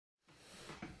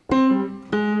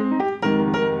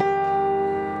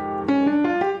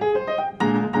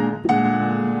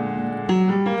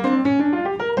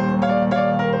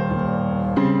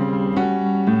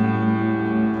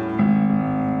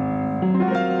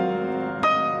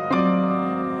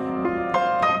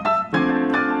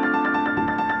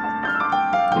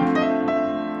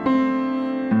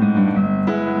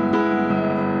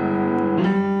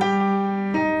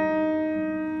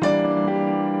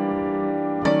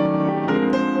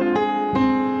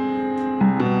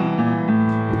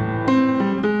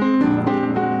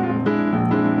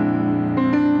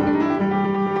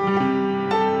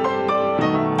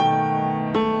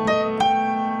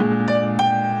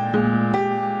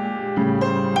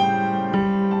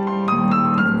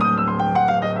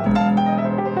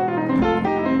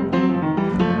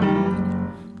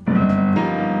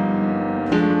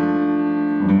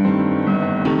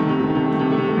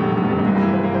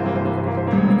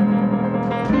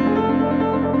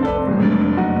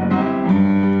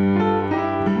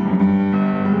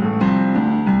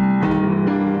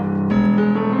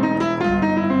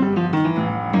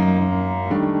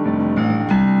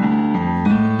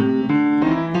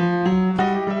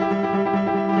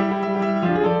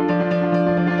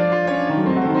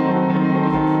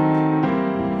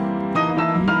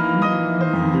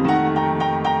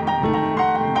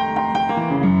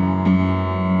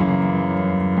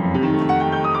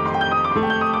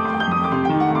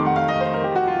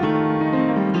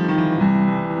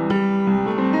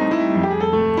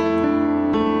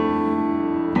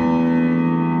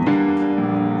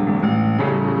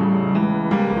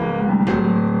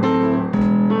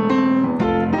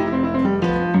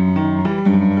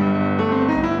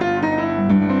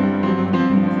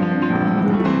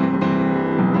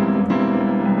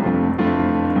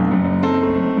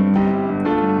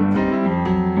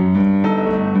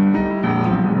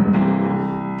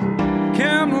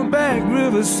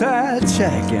riverside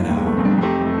shack, you know.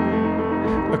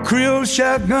 A Creole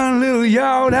shotgun, little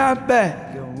yard out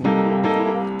back.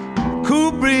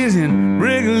 Cool breezing,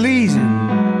 regulation,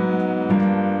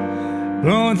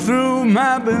 blowing through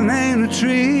my banana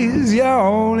trees,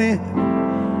 y'all.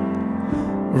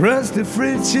 Rusty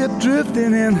freight ship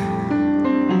drifting in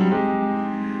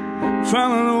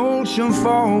from an ocean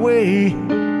far away.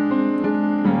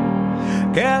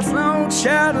 Casting on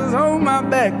shadows on my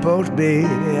back porch, baby,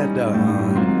 at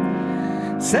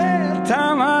dawn. Sad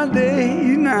time of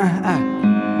day now.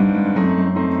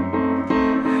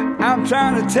 I'm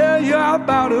trying to tell you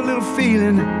about a little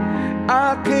feeling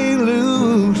I can't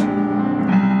lose.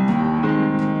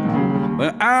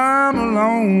 But I'm a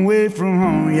long way from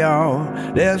home, y'all.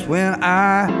 That's when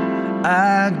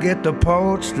I get the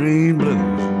Port Street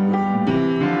blues.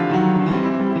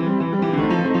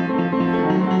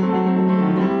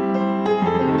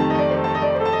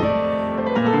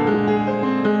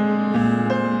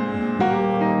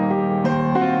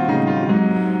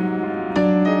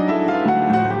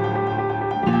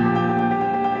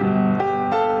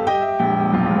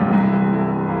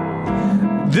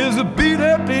 There's a beat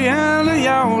up piano,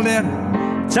 y'all, that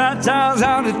cha-cha's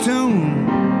out of tune.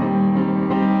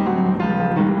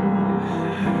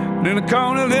 In the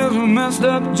corner there's a messed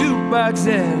up jukebox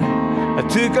that I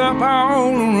took up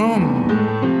all the room.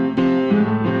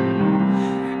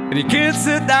 And you can't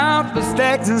sit down for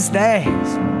stacks and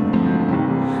stacks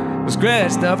with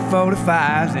scratched up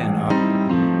 45s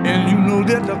and you know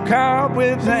that the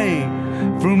cobwebs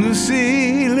hang from the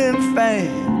ceiling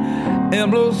fan and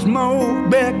blow smoke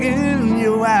back in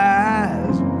your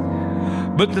eyes,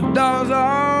 but the doors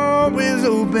are always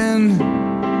open.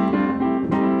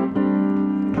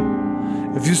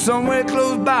 If you're somewhere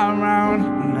close by around,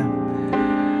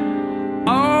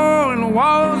 oh, and the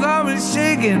walls always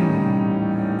shaking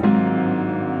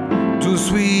to a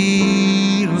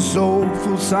sweet and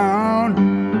soulful sound.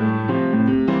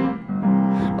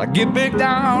 I get back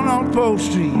down on Port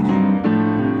Street,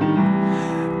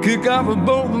 kick off of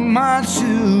both of my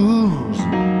shoes,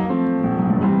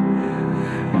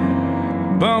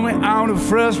 bum me out a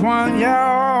fresh one,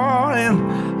 y'all,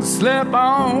 and slap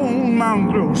on my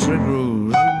grocery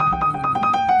grooves.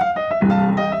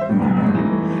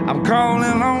 I'm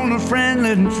calling on the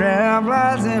friendly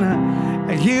travelers and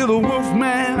I hear the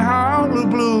wolfman howl the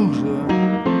blues.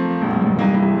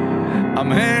 I'm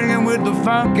hanging with the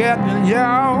funk captain,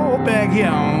 y'all, back here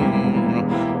on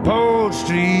Port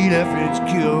Street,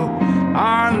 FHQ.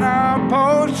 On now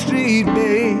Port Street,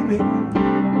 baby.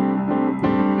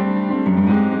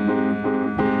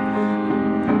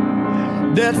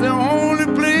 That's the only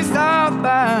place I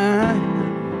find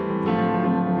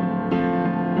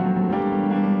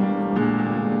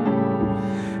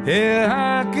yeah,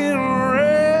 I can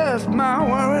rest my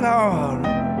worried heart.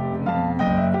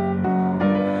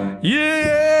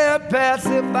 Yeah,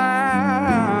 pacify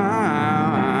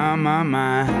my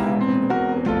mind.